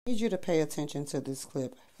I need you to pay attention to this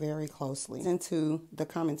clip very closely. Listen to the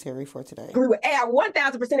commentary for today. Agree with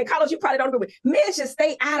 1,000%. And Carlos, you probably don't agree with. Men should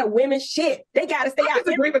stay out of women's shit. They gotta stay out. I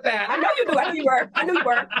disagree with that. I know you do. I knew you were. I knew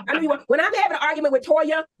you were. When I'm having an argument with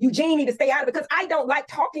Toya, Eugene need to stay out of it because I don't like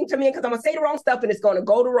talking to men because I'm gonna say the wrong stuff and it's gonna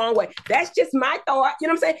go the wrong way. That's just my thought. You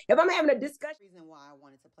know what I'm saying? If I'm having a discussion. Reason why I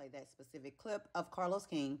wanted to play that specific clip of Carlos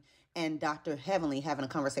King and Dr. Heavenly having a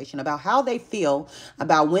conversation about how they feel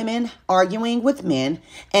about women arguing with men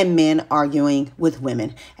and men arguing with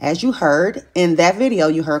women. As you heard in that video,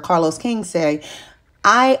 you heard Carlos King say,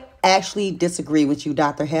 I actually disagree with you,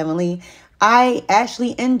 Dr. Heavenly. I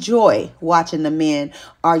actually enjoy watching the men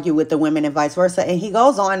argue with the women and vice versa. And he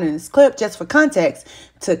goes on in this clip, just for context,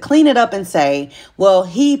 to clean it up and say, well,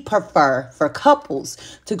 he prefer for couples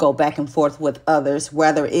to go back and forth with others,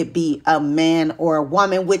 whether it be a man or a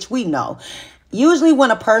woman, which we know. Usually when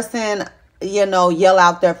a person, yell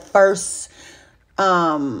out their first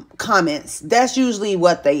comments, that's usually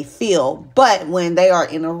what they feel. But when they are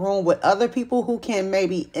in a room with other people who can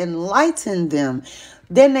maybe enlighten them,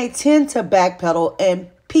 then they tend to backpedal and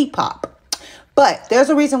pop. But there's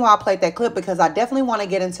a reason why I played that clip, because I definitely want to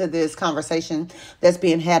get into this conversation that's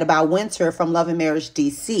being had about Winter from Love and Marriage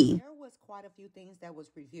DC. There was quite a few things that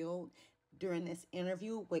was revealed during this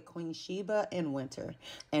interview with Queen Sheba and Winter.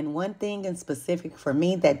 And one thing in specific for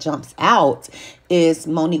me that jumps out is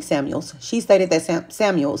Monique Samuels. She stated that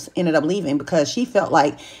Samuels ended up leaving because she felt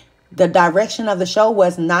like the direction of the show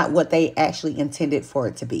was not what they actually intended for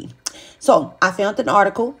it to be. So I found an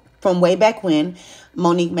article from way back when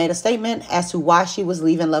Monique made a statement as to why she was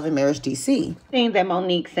leaving Love and Marriage DC. Thing that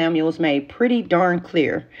Monique Samuels made pretty darn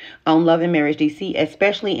clear on Love and Marriage DC,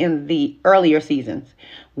 especially in the earlier seasons,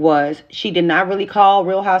 was she did not really call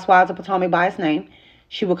Real Housewives of Potomac by its name.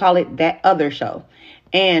 She would call it That Other Show.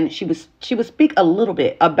 And she would speak a little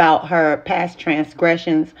bit about her past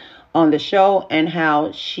transgressions on the show and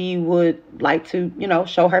how she would like to,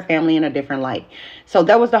 show her family in a different light. So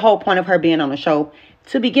that was the whole point of her being on the show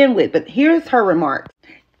to begin with. But here's her remark.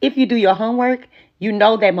 If you do your homework, you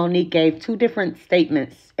know that Monique gave two different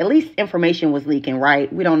statements. At least information was leaking,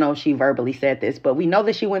 right? We don't know if she verbally said this, but we know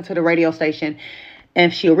that she went to the radio station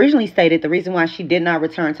and she originally stated the reason why she did not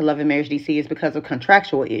return to Love and Marriage DC is because of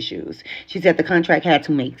contractual issues. She said the contract had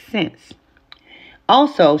to make sense.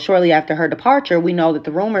 Also, shortly after her departure, we know that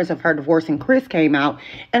the rumors of her divorcing Chris came out,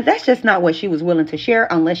 and that's just not what she was willing to share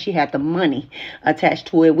unless she had the money attached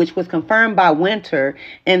to it, which was confirmed by Winter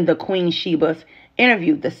in the Queen Sheba's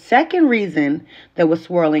interview. The second reason that was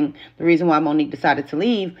swirling, the reason why Monique decided to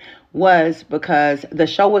leave, was because the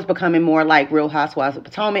show was becoming more like Real Housewives of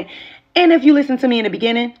Potomac. And if you listen to me in the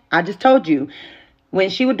beginning, I just told you, when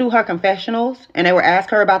she would do her confessionals and they would ask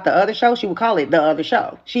her about the other show, she would call it The Other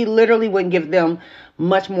Show. She literally wouldn't give them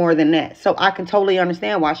much more than that. So I can totally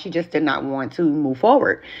understand why she just did not want to move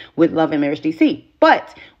forward with Love and Marriage DC.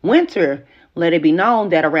 But Winter let it be known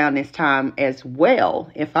that around this time as well,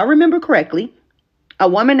 if I remember correctly, a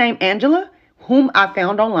woman named Angela, whom I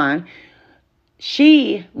found online,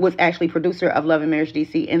 she was actually producer of Love and Marriage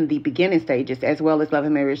DC in the beginning stages, as well as Love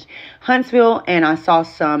and Marriage Huntsville. And I saw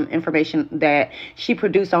some information that she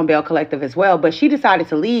produced on Bell Collective as well. But she decided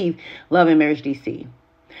to leave Love and Marriage DC.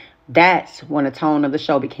 That's when the tone of the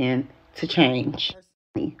show began to change.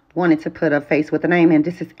 Wanted to put a face with a name, and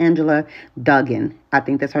this is Angela Duggan. I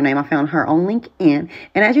think that's her name. I found her on LinkedIn.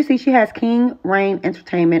 And as you see, she has King Reign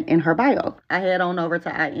Entertainment in her bio. I head on over to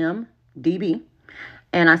IMDb.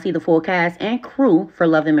 And I see the full cast and crew for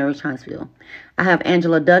Love and Marriage Huntsville. I have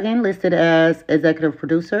Angela Duggan listed as executive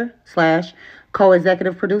producer /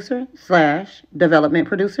 co-executive producer / development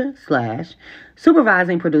producer /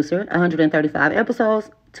 supervising producer, 135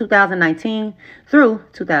 episodes, 2019 through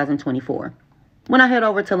 2024. When I head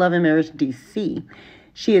over to Love and Marriage DC,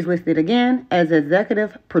 she is listed again as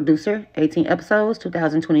executive producer, 18 episodes,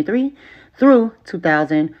 2023 through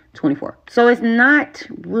 2024. So it's not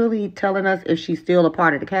really telling us if she's still a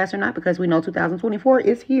part of the cast or not, because we know 2024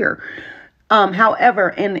 is here. However,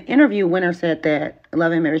 in the interview, Winter said that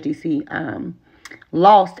Love and Marriage DC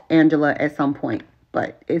lost Angela at some point.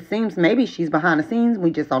 But it seems maybe she's behind the scenes.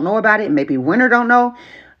 We just don't know about it. Maybe Winter don't know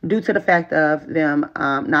due to the fact of them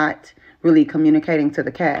not really communicating to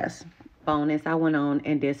the cast. Bonus, I went on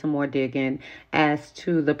and did some more digging as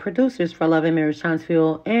to the producers for Love and Marriage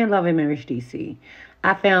Huntsville and Love and Marriage DC.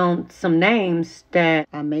 I found some names that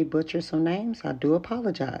I may butcher some names. I do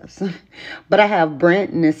apologize. But I have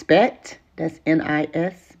Brent Nisbett. That's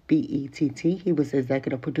Nisbett. He was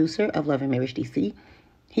executive producer of Love and Marriage DC.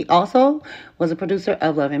 He also was a producer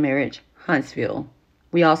of Love and Marriage Huntsville.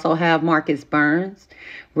 We also have Marcus Burns,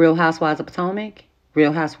 Real Housewives of Potomac.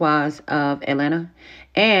 Real Housewives of Atlanta,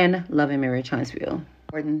 and Love and Marriage Huntsville.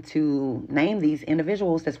 Important to name these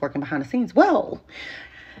individuals that's working behind the scenes. Well,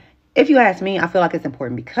 if you ask me, I feel like it's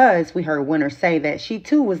important because we heard Winter say that she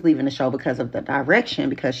too was leaving the show because of the direction,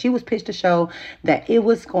 because she was pitched a show that it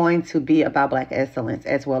was going to be about Black excellence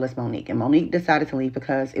as well as Monique. And Monique decided to leave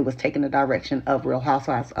because it was taking the direction of Real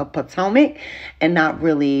Housewives of Potomac and not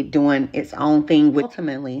really doing its own thing, which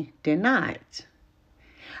ultimately did not.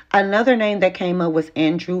 Another name that came up was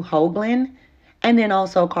Andrew Hoagland, and then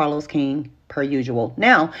also Carlos King, per usual.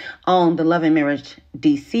 Now, on the Love and Marriage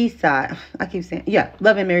DC side,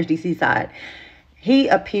 Love and Marriage DC side, he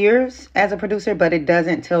appears as a producer, but it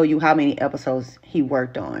doesn't tell you how many episodes he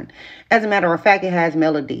worked on. As a matter of fact, it has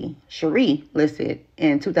Melody Cherie listed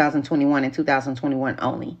in 2021 and 2021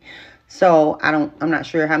 only. So I'm not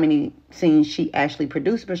sure how many scenes she actually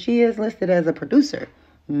produced, but she is listed as a producer,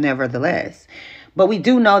 nevertheless. But we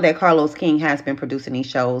do know that Carlos King has been producing these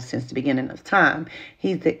shows since the beginning of time.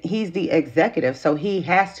 He's the executive, so he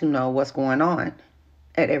has to know what's going on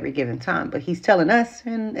at every given time. But he's telling us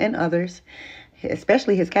and others,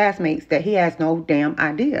 especially his castmates, that he has no damn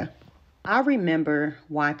idea. I remember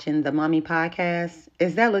watching the Mommy podcast.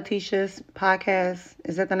 Is that Letitia's podcast?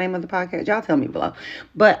 Is that the name of the podcast? Y'all tell me below.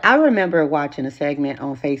 But I remember watching a segment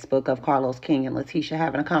on Facebook of Carlos King and Letitia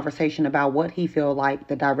having a conversation about what he feel like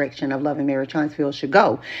the direction of Love and Marriage Huntsville should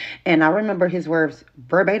go. And I remember his words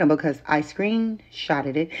verbatim because I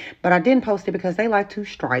screenshotted it, but I didn't post it because they like to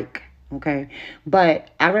strike. Okay. But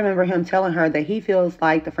I remember him telling her that he feels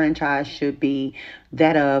like the franchise should be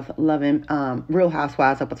that of Real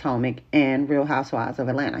Housewives of Potomac and Real Housewives of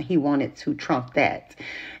Atlanta. He wanted to trump that.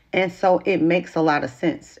 And so it makes a lot of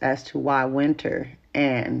sense as to why Winter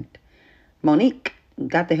and Monique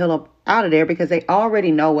got the hell up out of there, because they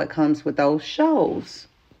already know what comes with those shows.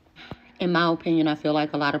 In my opinion, I feel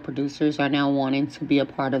like a lot of producers are now wanting to be a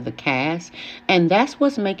part of the cast. And that's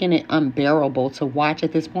what's making it unbearable to watch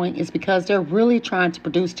at this point, is because they're really trying to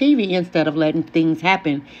produce TV instead of letting things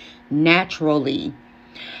happen naturally.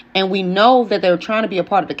 And we know that they're trying to be a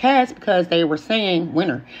part of the cast because they were saying,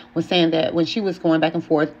 Winter was saying that when she was going back and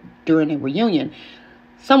forth during a reunion,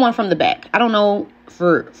 someone from the back, I don't know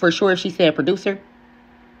for sure if she said producer.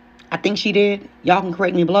 I think she did. Y'all can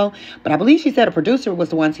correct me below. But I believe she said a producer was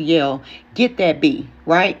the one to yell, "Get that B,"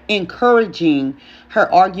 right? Encouraging her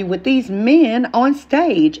argue with these men on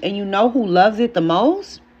stage. And you know who loves it the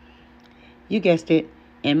most? You guessed it.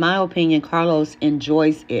 In my opinion, Carlos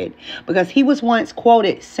enjoys it, because he was once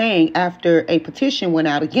quoted saying, after a petition went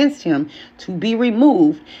out against him to be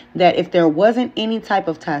removed, that if there wasn't any type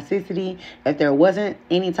of toxicity, if there wasn't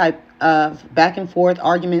any type of back and forth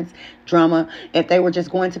arguments, drama, if they were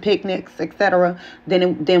just going to picnics, etc.,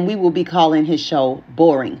 then we will be calling his show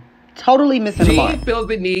boring. Totally missing the mark. She feels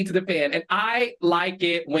the need to defend, and I like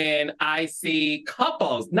it when I see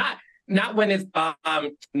couples, not when it's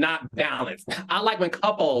not balanced. I like when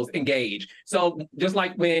couples engage. So just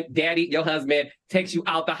like when daddy, your husband, takes you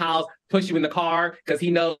out the house, push you in the car because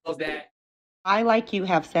he knows that. I, like you,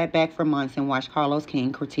 have sat back for months and watched Carlos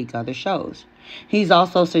King critique other shows. He's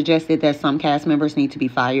also suggested that some cast members need to be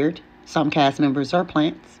fired. Some cast members are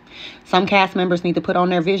plants. Some cast members need to put on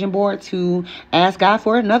their vision board to ask God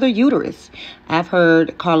for another uterus. I've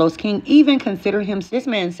heard Carlos King even consider him. This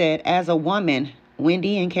man said, as a woman,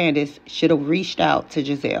 Wendy and Candace should have reached out to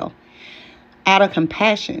Giselle. Out of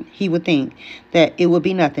compassion, he would think that it would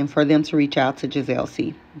be nothing for them to reach out to Giselle.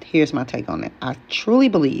 See, here's my take on that. I truly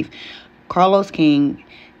believe Carlos King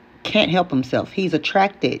can't help himself. He's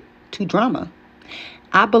attracted to drama.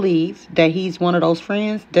 I believe that he's one of those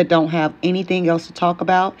friends that don't have anything else to talk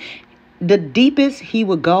about. The deepest he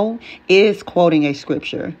would go is quoting a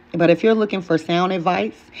scripture. But if you're looking for sound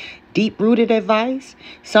advice, deep-rooted advice,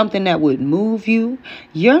 something that would move you,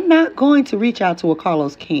 you're not going to reach out to a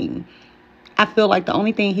Carlos King. I feel like the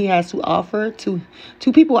only thing he has to offer to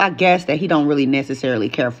people, I guess, that he don't really necessarily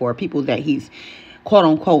care for, people that he's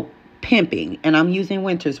quote-unquote pimping, and I'm using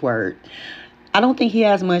Winter's word, I don't think he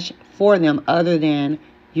has much for them other than,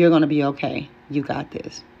 you're going to be okay. You got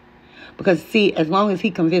this. Because, see, as long as he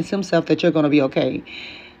convinced himself that you're going to be okay,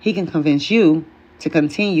 he can convince you to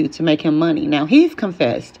continue to make him money. Now, he's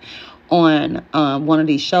confessed on one of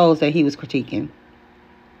these shows that he was critiquing.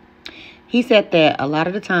 He said that a lot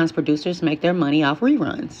of the times producers make their money off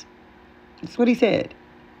reruns. That's what he said.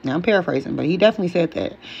 Now, I'm paraphrasing, but he definitely said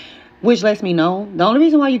that. Which lets me know the only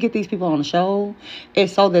reason why you get these people on the show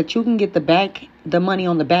is so that you can get the money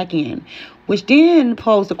on the back end. Which then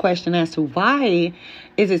posed the question as to why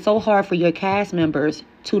is it so hard for your cast members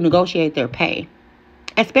to negotiate their pay?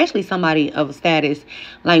 Especially somebody of status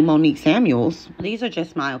like Monique Samuels. These are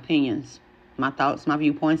just my opinions. My thoughts, my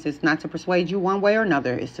viewpoints is not to persuade you one way or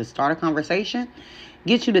another. It's to start a conversation,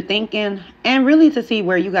 get you to thinking, and really to see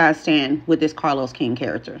where you guys stand with this Carlos King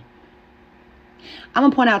character. I'm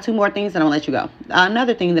going to point out 2 more things and I'll let you go.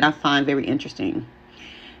 Another thing that I find very interesting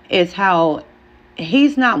is how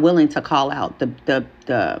he's not willing to call out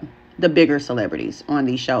the bigger celebrities on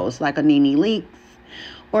these shows, like a Nene Leakes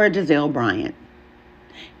or a Giselle Bryant.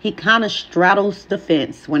 He kind of straddles the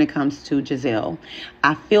fence when it comes to Giselle.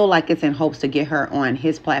 I feel like it's in hopes to get her on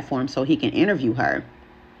his platform so he can interview her.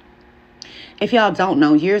 If y'all don't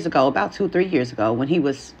know, years ago, about 2-3 years ago, when he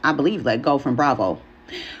was, I believe, let go from Bravo,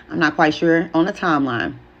 I'm not quite sure on the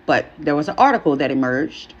timeline, but there was an article that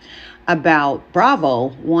emerged about Bravo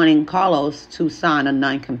wanting Carlos to sign a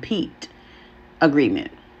non-compete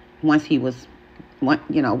agreement once he was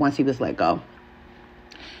let go.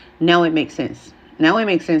 Now it makes sense. Now it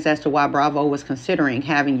makes sense as to why Bravo was considering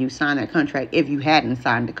having you sign that contract if you hadn't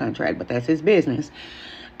signed the contract, but that's his business.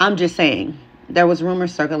 I'm just saying, there was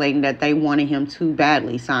rumors circulating that they wanted him to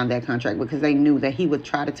badly sign that contract because they knew that he would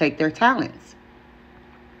try to take their talents.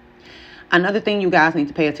 Another thing you guys need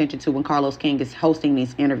to pay attention to when Carlos King is hosting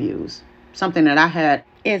these interviews, something that I had,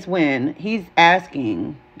 is when he's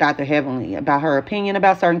asking Dr. Heavenly about her opinion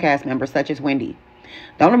about certain cast members, such as Wendy.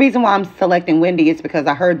 The only reason why I'm selecting Wendy is because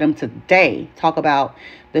I heard them today talk about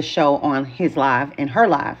the show on his live and her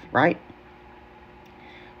live, right?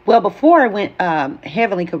 Well, before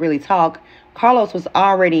Heavenly could really talk, Carlos was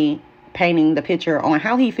already painting the picture on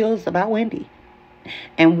how he feels about Wendy.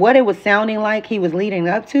 And what it was sounding like he was leading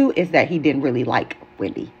up to is that he didn't really like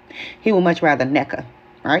Wendy. He would much rather NECA,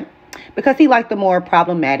 right? Because he liked the more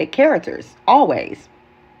problematic characters, always,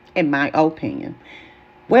 in my opinion.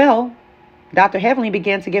 Well, Dr. Heavenly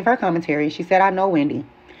began to give her commentary. She said, I know Wendy.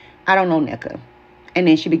 I don't know NECA. And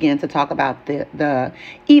then she began to talk about the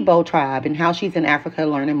Igbo tribe and how she's in Africa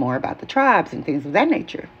learning more about the tribes and things of that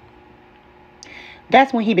nature.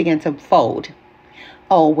 That's when he began to fold.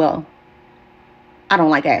 Oh, well, I don't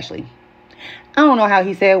like Ashley. I don't know how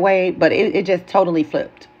he said Wade, but it just totally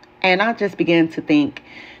flipped. And I just began to think,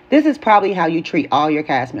 this is probably how you treat all your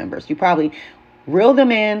cast members. You probably reel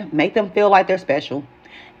them in, make them feel like they're special,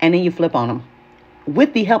 and then you flip on them.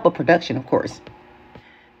 With the help of production, of course.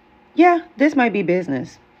 Yeah, this might be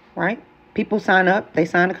business, right? People sign up, they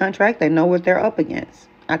sign a contract, they know what they're up against.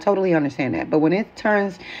 I totally understand that. But when it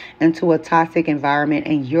turns into a toxic environment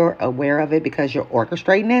and you're aware of it because you're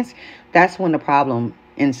orchestrating this, that's when the problem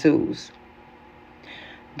ensues.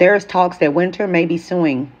 There's talks that Winter may be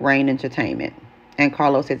suing Rain Entertainment, and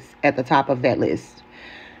Carlos is at the top of that list.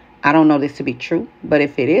 I don't know this to be true, but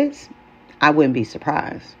if it is, I wouldn't be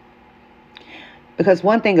surprised. Because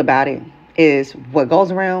one thing about it is what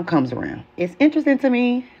goes around comes around. It's interesting to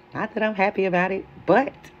me, not that I'm happy about it,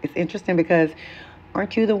 but it's interesting because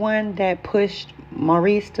aren't you the one that pushed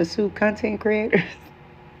Maurice to sue content creators?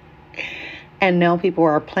 And now people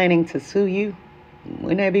are planning to sue you.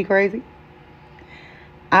 Wouldn't that be crazy?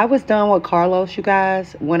 I was done with Carlos, you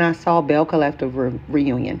guys, when I saw Bell Collective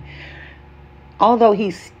reunion. Although he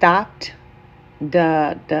stopped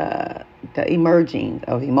the emerging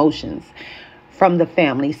of emotions from the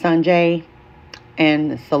family, Sanjay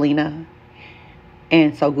and Selena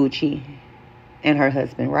and Soguchi and her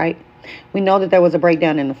husband, right? We know that there was a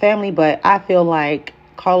breakdown in the family, but I feel like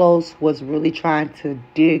Carlos was really trying to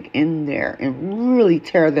dig in there and really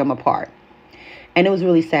tear them apart. And it was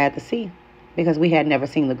really sad to see because we had never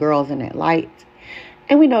seen the girls in that light.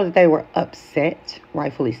 And we know that they were upset,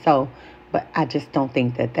 rightfully so, but I just don't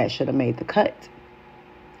think that that should have made the cut.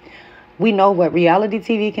 We know what reality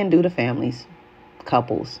TV can do to families,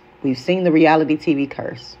 couples. We've seen the reality TV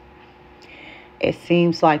curse. It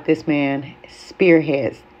seems like this man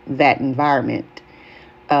spearheads that environment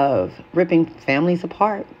of ripping families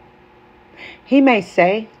apart. He may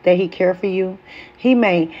say that he cares for you. He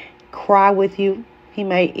may cry with you. He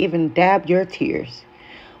may even dab your tears.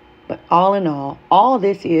 But all in all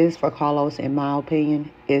this is for Carlos, in my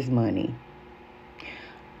opinion, is money.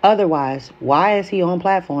 Otherwise, why is he on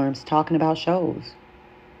platforms talking about shows?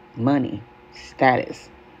 Money, status.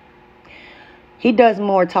 He does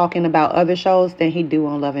more talking about other shows than he do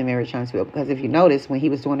on Love and Marriage Huntsville. Because if you notice, when he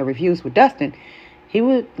was doing the reviews with Dustin, he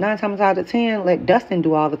would 9 times out of 10 let Dustin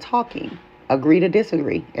do all the talking. Agree to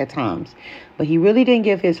disagree at times. But he really didn't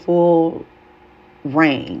give his full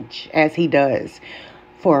range as he does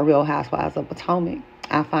for Real Housewives of Potomac.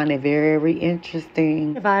 I find it very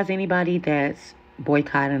interesting. Advise anybody that's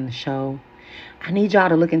boycotting the show, I need y'all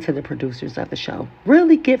to look into the producers of the show.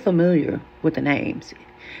 Really get familiar with the names.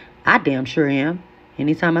 I damn sure am.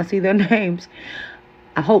 Anytime I see their names,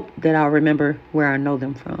 I hope that I'll remember where I know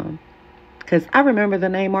them from. because I remember the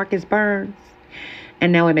name Marcus Burns,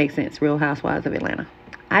 and now it makes sense. Real Housewives of Atlanta.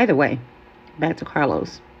 Either way, back to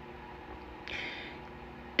Carlos.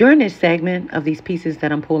 During this segment of these pieces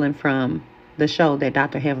that I'm pulling from the show that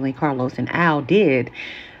Dr. Heavenly, Carlos, and Al did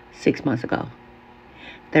 6 months ago,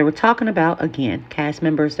 they were talking about, again, cast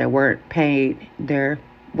members that weren't paid their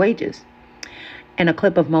wages. And a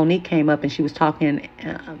clip of Monique came up and she was talking,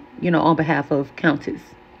 on behalf of Countess.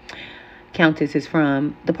 Countess is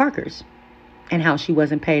from the Parkers, and how she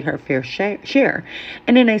wasn't paid her fair share.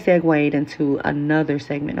 And then they segued into another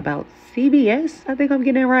segment about CBS. I think I'm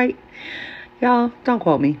getting it right. Y'all, don't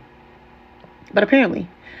quote me. But apparently,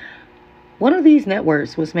 one of these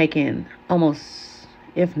networks was making almost,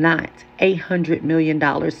 if not $800 million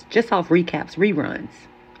just off recaps, reruns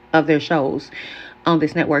of their shows on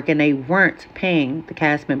this network. And they weren't paying the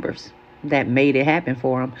cast members that made it happen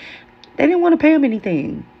for them. They didn't want to pay them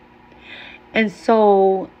anything. And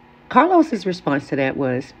so Carlos's response to that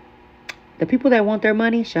was, the people that want their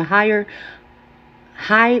money should hire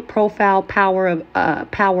high-profile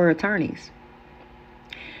power attorneys.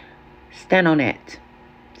 Stand on that.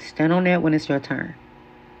 Stand on that when it's your turn.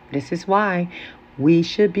 This is why we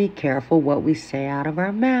should be careful what we say out of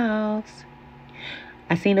our mouths.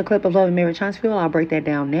 I seen a clip of Love and Marriage Huntsville. I'll break that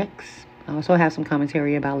down next. I also have some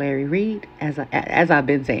commentary about Larry Reid, as I've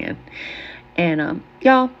been saying. And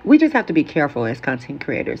y'all, we just have to be careful as content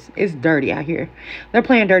creators. It's dirty out here. They're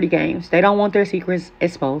playing dirty games. They don't want their secrets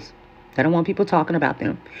exposed. They don't want people talking about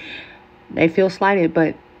them. They feel slighted,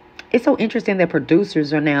 but it's so interesting that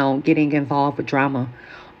producers are now getting involved with drama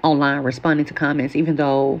online, responding to comments, even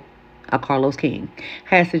though Carlos King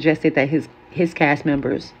has suggested that his cast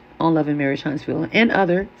members on Love and Marriage Huntsville and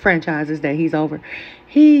other franchises that he's over,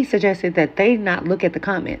 he suggested that they not look at the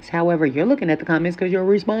comments. However, you're looking at the comments because you're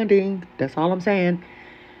responding. That's all I'm saying.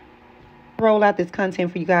 Roll out this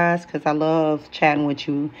content for you guys because I love chatting with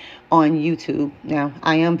you on YouTube. Now,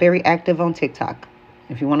 I am very active on TikTok.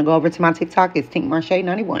 If you want to go over to my TikTok, it's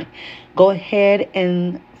TinkMarche91. Go ahead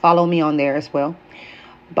and follow me on there as well.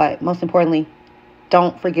 But most importantly,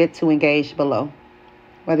 don't forget to engage below.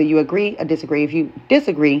 Whether you agree or disagree. If you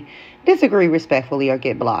disagree respectfully or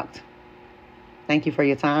get blocked. Thank you for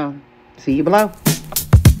your time. See you below.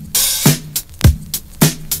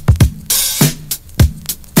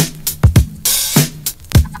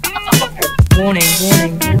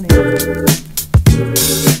 Warning.